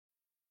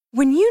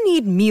When you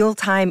need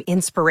mealtime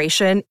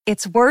inspiration,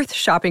 it's worth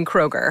shopping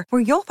Kroger,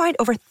 where you'll find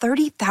over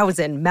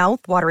 30,000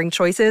 mouth-watering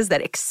choices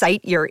that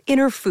excite your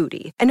inner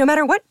foodie. And no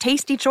matter what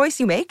tasty choice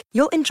you make,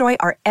 you'll enjoy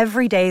our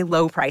everyday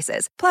low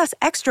prices, plus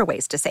extra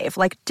ways to save,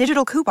 like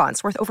digital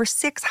coupons worth over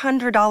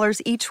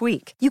 $600 each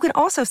week. You can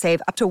also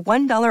save up to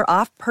 $1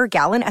 off per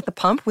gallon at the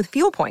pump with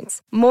fuel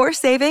points. More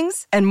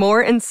savings and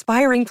more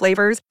inspiring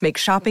flavors make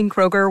shopping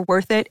Kroger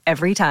worth it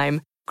every time.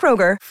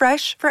 Kroger,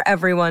 fresh for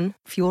everyone.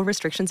 Fuel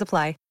restrictions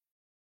apply.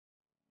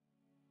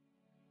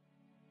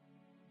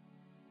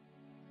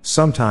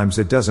 Sometimes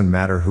it doesn't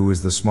matter who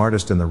is the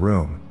smartest in the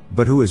room,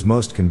 but who is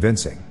most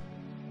convincing.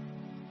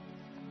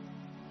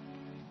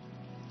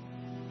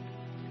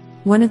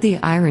 One of the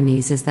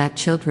ironies is that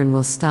children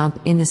will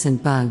stomp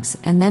innocent bugs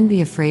and then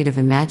be afraid of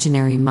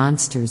imaginary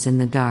monsters in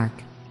the dark.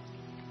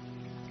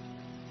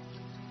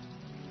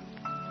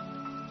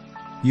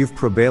 You've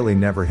probably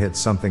never hit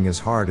something as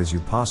hard as you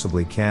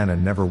possibly can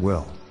and never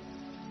will.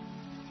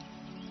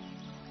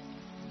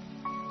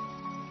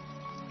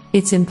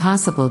 It's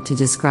impossible to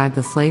describe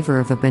the flavor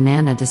of a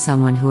banana to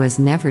someone who has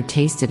never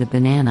tasted a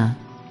banana.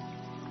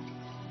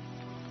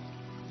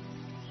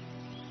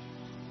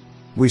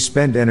 We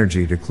spend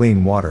energy to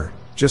clean water,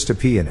 just to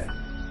pee in it.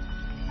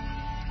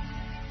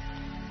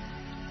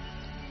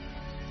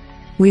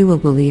 We will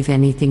believe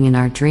anything in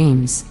our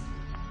dreams.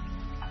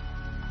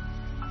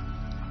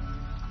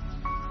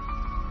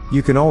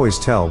 You can always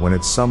tell when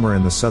it's summer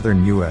in the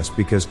southern US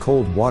because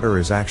cold water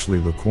is actually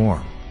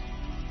lukewarm.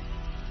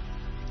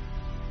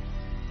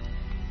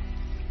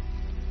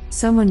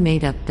 Someone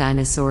made up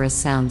dinosaurus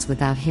sounds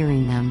without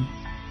hearing them.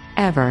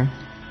 Ever.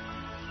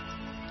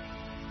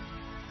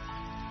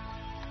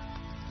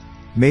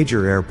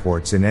 Major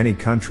airports in any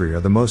country are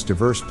the most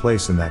diverse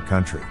place in that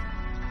country.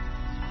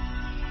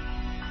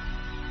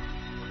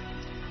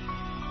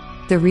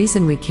 The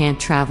reason we can't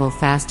travel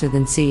faster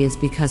than sea is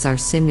because our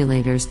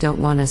simulators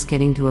don't want us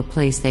getting to a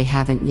place they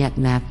haven't yet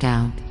mapped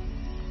out.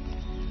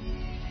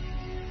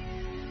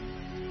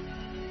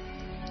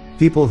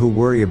 People who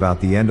worry about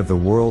the end of the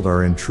world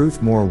are in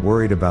truth more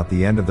worried about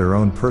the end of their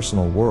own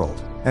personal world,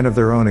 and of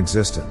their own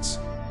existence.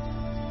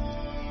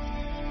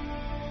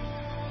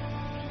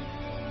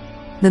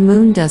 The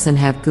moon doesn't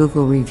have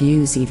Google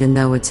reviews even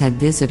though it's had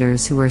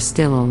visitors who are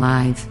still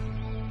alive.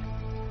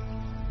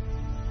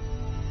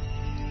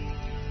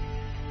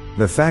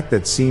 The fact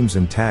that seams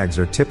and tags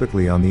are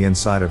typically on the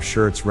inside of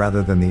shirts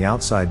rather than the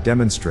outside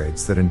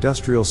demonstrates that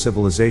industrial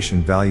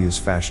civilization values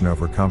fashion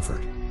over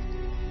comfort.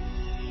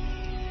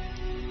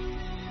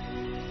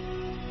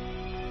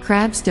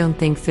 Crabs don't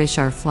think fish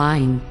are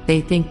flying, they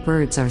think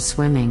birds are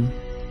swimming.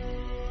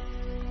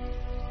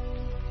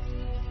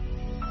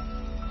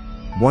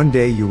 One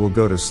day you will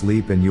go to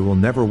sleep and you will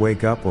never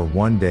wake up, or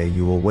one day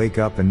you will wake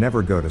up and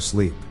never go to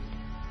sleep.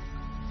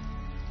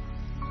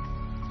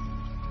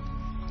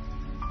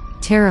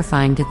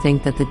 Terrifying to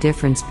think that the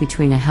difference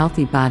between a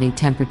healthy body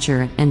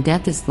temperature and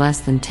death is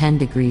less than 10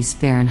 degrees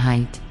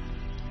Fahrenheit.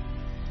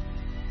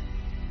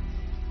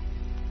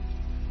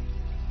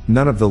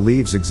 None of the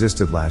leaves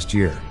existed last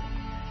year.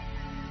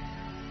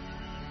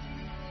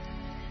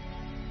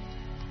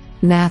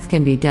 Math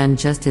can be done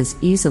just as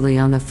easily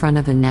on the front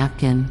of a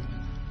napkin.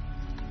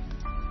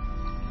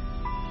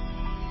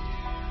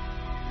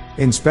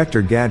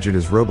 Inspector Gadget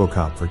is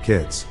RoboCop for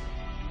kids.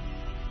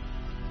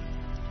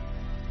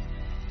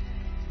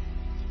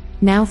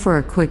 Now for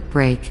a quick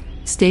break,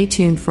 stay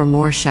tuned for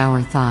more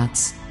shower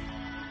thoughts.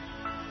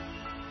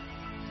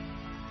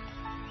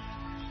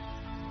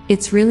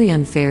 It's really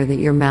unfair that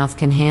your mouth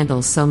can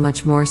handle so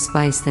much more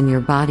spice than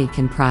your body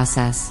can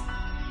process.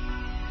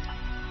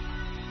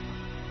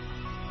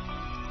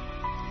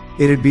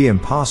 It'd be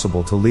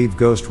impossible to leave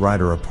Ghost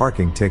Rider a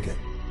parking ticket.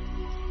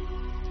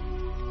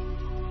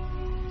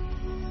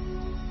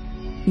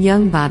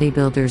 Young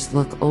bodybuilders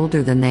look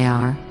older than they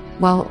are,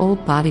 while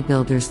old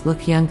bodybuilders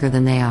look younger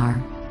than they are.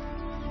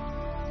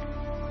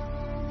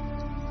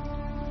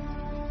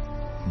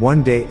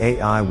 One day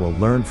AI will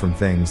learn from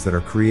things that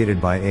are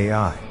created by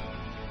AI.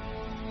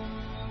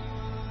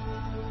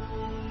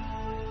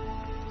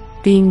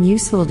 Being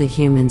useful to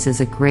humans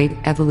is a great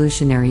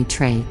evolutionary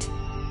trait.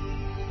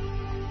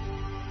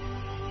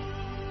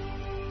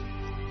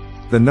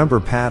 The number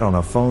pad on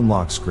a phone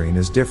lock screen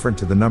is different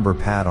to the number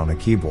pad on a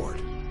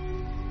keyboard.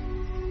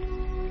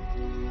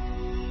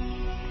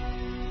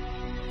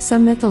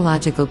 Some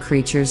mythological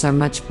creatures are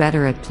much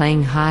better at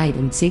playing hide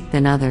and seek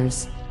than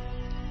others.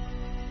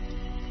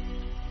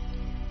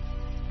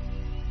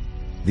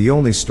 The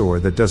only store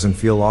that doesn't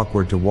feel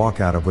awkward to walk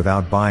out of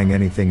without buying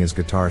anything is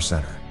Guitar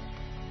Center.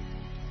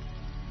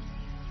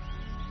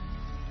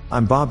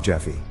 I'm Bob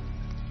Jeffy.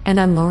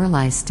 And I'm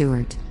Lorelei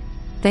Stewart.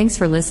 Thanks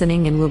for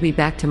listening, and we'll be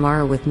back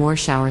tomorrow with more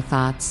shower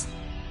thoughts.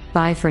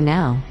 Bye for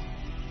now.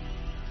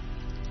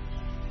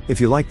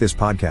 If you like this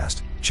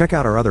podcast, check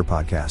out our other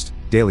podcast,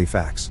 Daily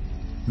Facts.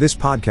 This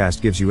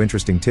podcast gives you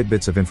interesting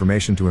tidbits of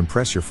information to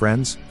impress your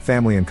friends,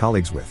 family, and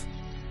colleagues with.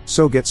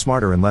 So get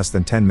smarter in less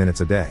than 10 minutes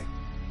a day.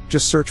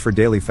 Just search for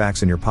Daily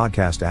Facts in your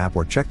podcast app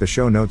or check the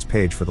show notes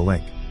page for the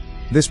link.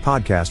 This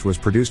podcast was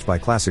produced by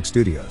Classic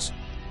Studios.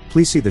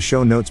 Please see the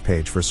show notes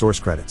page for source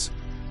credits.